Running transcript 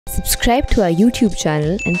Subscribe to our YouTube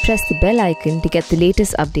channel and press the bell icon to get the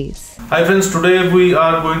latest updates. Hi friends, today we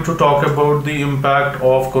are going to talk about the impact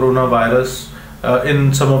of coronavirus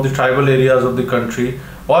in some of the tribal areas of the country,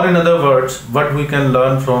 or in other words, what we can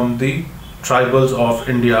learn from the tribals of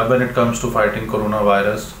India when it comes to fighting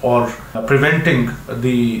coronavirus or preventing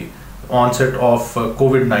the onset of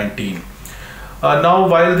Covid-19. Now,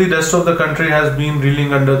 while the rest of the country has been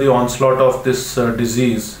reeling under the onslaught of this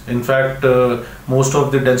disease, in fact, most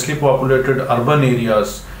of the densely populated urban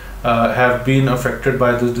areas have been affected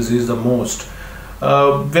by this disease the most.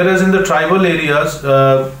 Whereas in the tribal areas,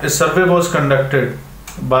 a survey was conducted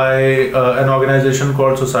by an organization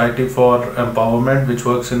called Society for Empowerment, which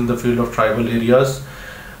works in the field of tribal areas.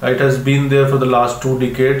 It has been there for the last 2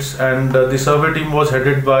 decades, and the survey team was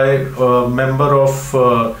headed by a member of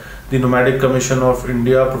the Nomadic Commission of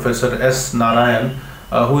India, Professor S. Narayan,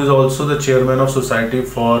 who is also the chairman of Society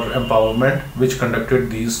for Empowerment, which conducted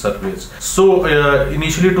these surveys. So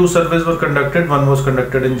initially 2 surveys were conducted. One was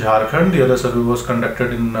conducted in Jharkhand, the other survey was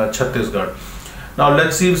conducted in Chhattisgarh. Now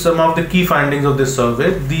let's see some of the key findings of this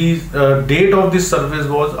survey. The date of this surveys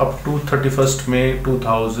was up to 31st May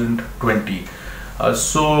 2020.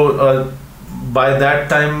 By that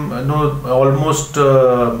time, almost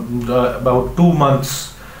about 2 months,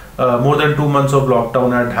 more than 2 months of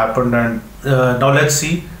lockdown had happened, and now let's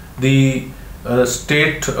see the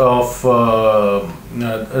state of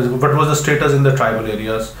what was the status in the tribal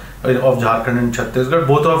areas of Jharkhand and Chhattisgarh.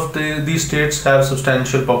 Both of these states have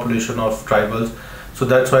substantial population of tribals, so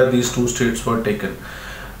that's why these 2 states were taken.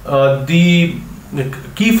 The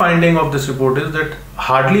key finding of this report is that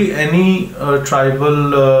hardly any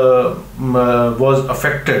tribal was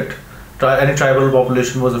affected. Any tribal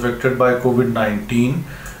population was affected by COVID-19.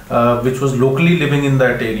 Which was locally living in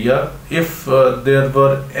that area. If there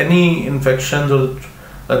were any infections,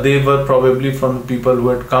 they were probably from people who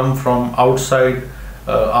had come from outside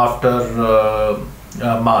after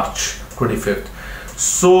March 25th.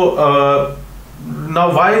 So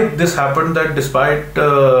now why this happened, that despite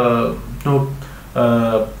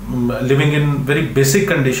living in very basic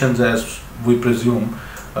conditions, as we presume,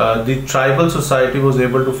 the tribal society was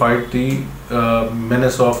able to fight the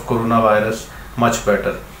menace of coronavirus much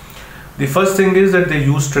better. The first thing is that they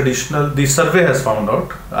use traditional. The survey has found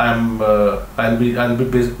out.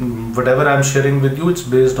 Whatever I'm sharing with you, it's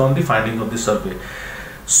based on the finding of the survey.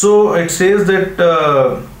 So it says that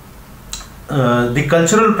the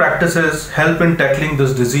cultural practices help in tackling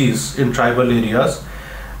this disease in tribal areas,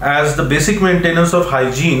 as the basic maintenance of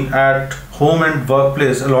hygiene at home and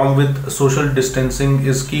workplace, along with social distancing,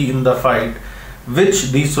 is key in the fight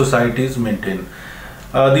which these societies maintain.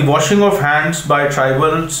 The washing of hands by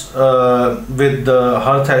tribals with the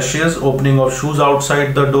hearth ashes, opening of shoes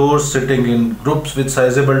outside the doors, sitting in groups with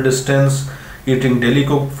sizable distance, eating daily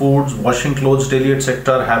cooked foods, washing clothes daily,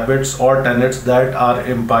 etc. habits or tenets that are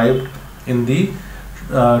imbibed in the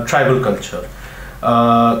tribal culture.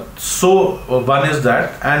 So one is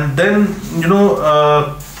that, and then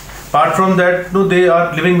apart from that, they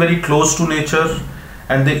are living very close to nature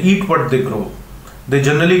and they eat what they grow. They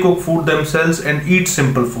generally cook food themselves and eat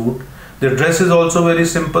simple food. Their dress is also very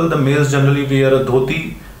simple. The males generally wear a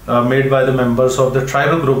dhoti made by the members of the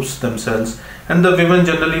tribal groups themselves, and the women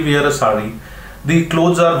generally wear a sari. The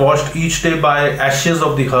clothes are washed each day by ashes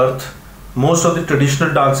of the hearth. Most of the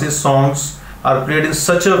traditional dances, songs are played in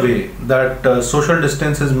such a way that social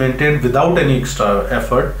distance is maintained without any extra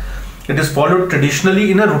effort. It is followed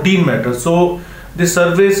traditionally in a routine manner. So the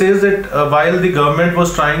survey says that while the government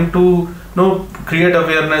was trying to create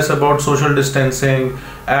awareness about social distancing,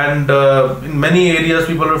 and in many areas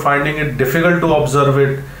people are finding it difficult to observe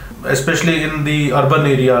it, especially in the urban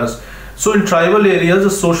areas. So in tribal areas, the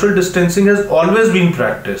social distancing has always been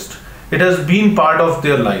practiced. It has been part of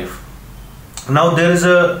their life. Now there is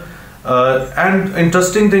and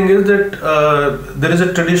interesting thing is that there is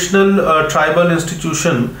a traditional tribal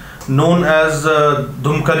institution known as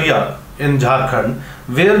Dhumkariya in Jharkhand,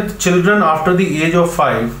 where children after the age of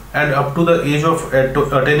 5 and up to the age of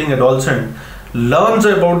attaining adolescent learns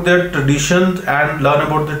about their traditions and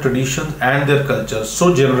their cultures.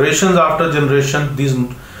 So generations after generation, these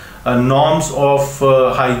norms of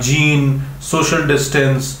hygiene, social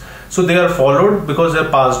distance, so they are followed because they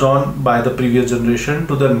are passed on by the previous generation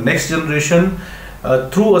to the next generation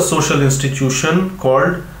through a social institution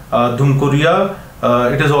called Dhumkariya.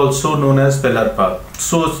 It is also known as Pelarpa.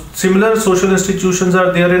 So similar social institutions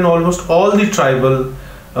are there in almost all the tribal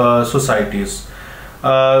societies.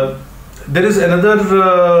 There is another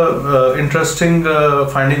interesting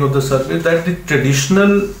finding of the survey, that the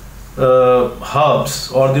traditional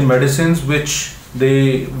herbs or the medicines which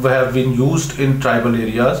they have been used in tribal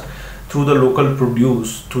areas through the local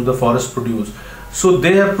produce, through the forest produce. So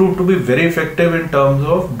they have proved to be very effective in terms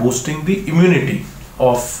of boosting the immunity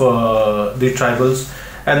of the tribals,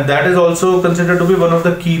 and that is also considered to be one of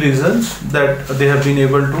the key reasons that they have been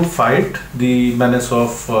able to fight the menace of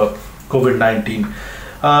COVID-19.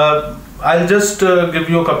 I'll just give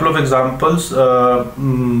you a couple of examples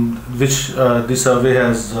which the survey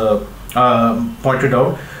has pointed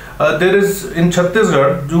out. There is in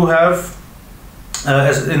Chhattisgarh, you have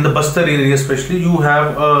as in the Bastar area especially, you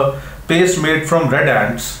have a paste made from red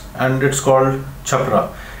ants, and it's called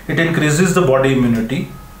chapra. It increases the body immunity.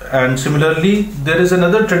 And similarly, there is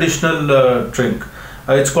another traditional drink.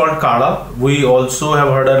 It's called kada. We also have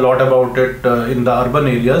heard a lot about it in the urban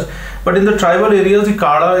areas, but in the tribal areas, the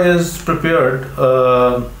kada is prepared.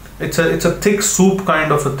 It's a thick soup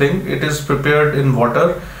kind of a thing. It is prepared in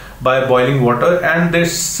water, by boiling water, and they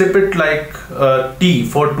sip it like tea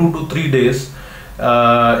for 2 to 3 days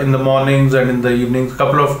in the mornings and in the evenings,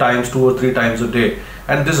 couple of times, 2 or 3 times a day,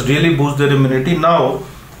 and this really boosts their immunity. Now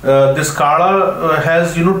this kada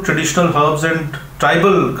has traditional herbs and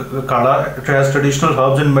tribal kada. It has traditional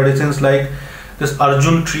herbs and medicines like this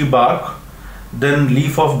arjun tree bark, then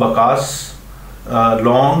leaf of bakas,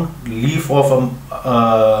 long leaf of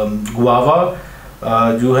guava,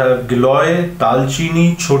 you have giloy,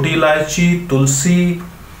 dalchini, choti ilaichi, tulsi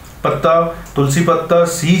patta,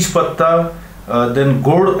 siege patta, then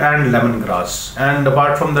gourd and lemongrass. And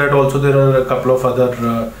apart from that also there are a couple of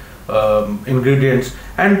other ingredients,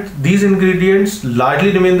 and these ingredients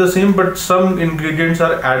largely remain the same, but some ingredients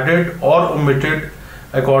are added or omitted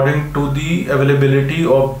according to the availability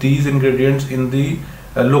of these ingredients in the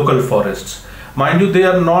local forests. Mind you, they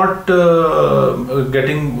are not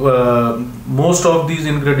getting most of these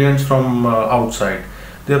ingredients from outside.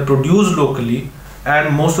 They are produced locally,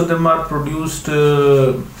 and most of them are produced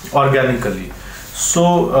organically.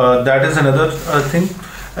 So that is another thing.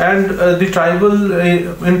 And the tribal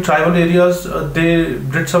in tribal areas, they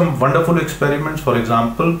did some wonderful experiments. For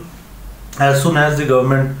example, as soon as the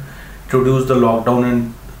government introduced the lockdown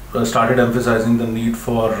and started emphasizing the need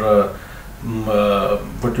for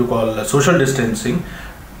what you call social distancing,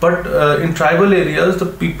 but in tribal areas, the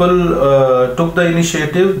people took the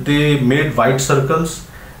initiative. They made white circles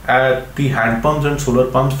at the hand pumps and solar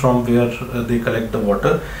pumps from where they collect the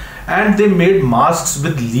water, and they made masks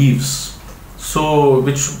with leaves, so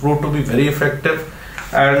which proved to be very effective.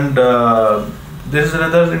 And there is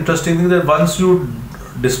another interesting thing, that once you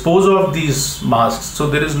dispose of these masks, so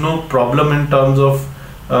there is no problem in terms of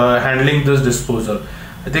handling this disposal.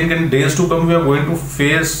 I think in days to come we are going to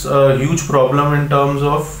face a huge problem in terms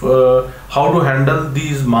of how to handle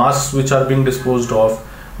these masks which are being disposed of,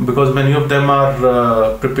 because many of them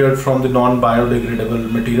are prepared from the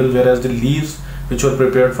non-biodegradable material, whereas the leaves which were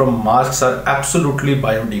prepared from masks are absolutely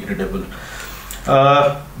biodegradable.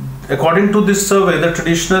 According to this survey, the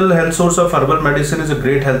traditional health source of herbal medicine is a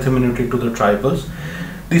great health immunity to the tribals.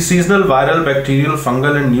 The seasonal viral, bacterial,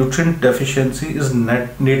 fungal and nutrient deficiency is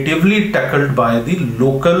natively tackled by the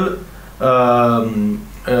local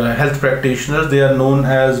health practitioners. They are known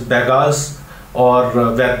as Bagas or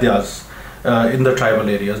Vaidyas in the tribal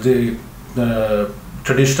areas. The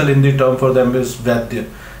traditional Hindi term for them is Vaidya,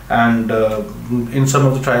 and in some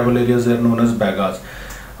of the tribal areas they are known as Bagas.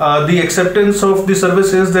 The acceptance of the survey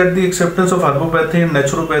says that the acceptance of herbopathy and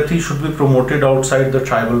naturopathy should be promoted outside the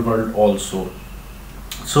tribal world also.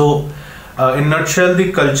 So, in nutshell,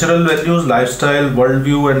 the cultural values, lifestyle,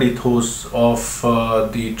 worldview and ethos of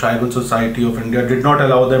the tribal society of India did not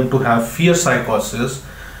allow them to have fear psychosis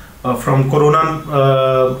from corona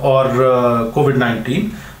or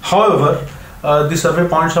COVID-19. However, the survey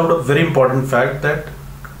points out a very important fact, that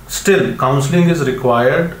still counseling is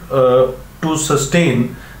required to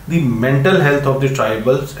sustain the mental health of the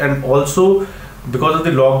tribals, and also because of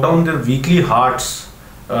the lockdown, their weekly hearts,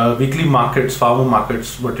 weekly markets, farmer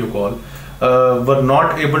markets, what you call, were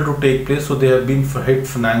not able to take place, so they have been hit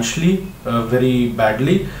financially very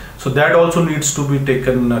badly. So that also needs to be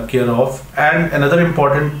taken care of. And another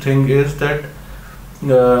important thing is that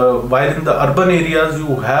while in the urban areas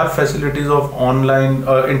you have facilities of online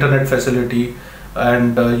internet facility,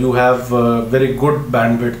 and you have very good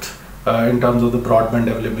bandwidth in terms of the broadband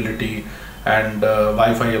availability and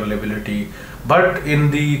Wi-Fi availability, but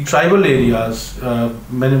in the tribal areas,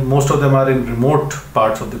 most of them are in remote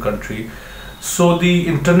parts of the country, so the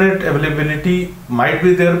internet availability might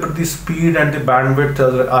be there, but the speed and the bandwidth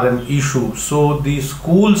are an issue. So the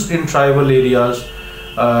schools in tribal areas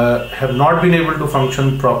have not been able to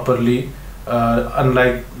function properly,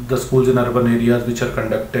 unlike the schools in urban areas which are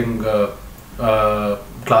conducting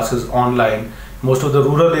classes online Most of the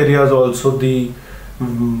rural areas also, the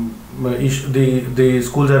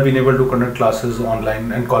schools have been able to conduct classes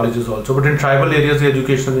online, and colleges also. But in tribal areas, the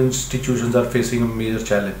educational institutions are facing a major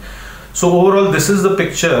challenge. So overall, this is the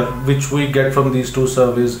picture which we get from these two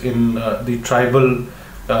surveys in the tribal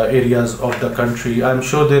areas of the country. I'm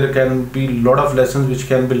sure there can be a lot of lessons which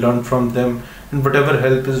can be learned from them, and whatever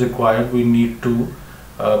help is required, we need to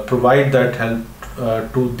provide that help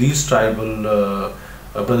to these tribal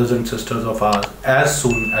brothers and sisters of ours as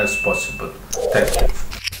soon as possible. Thank you.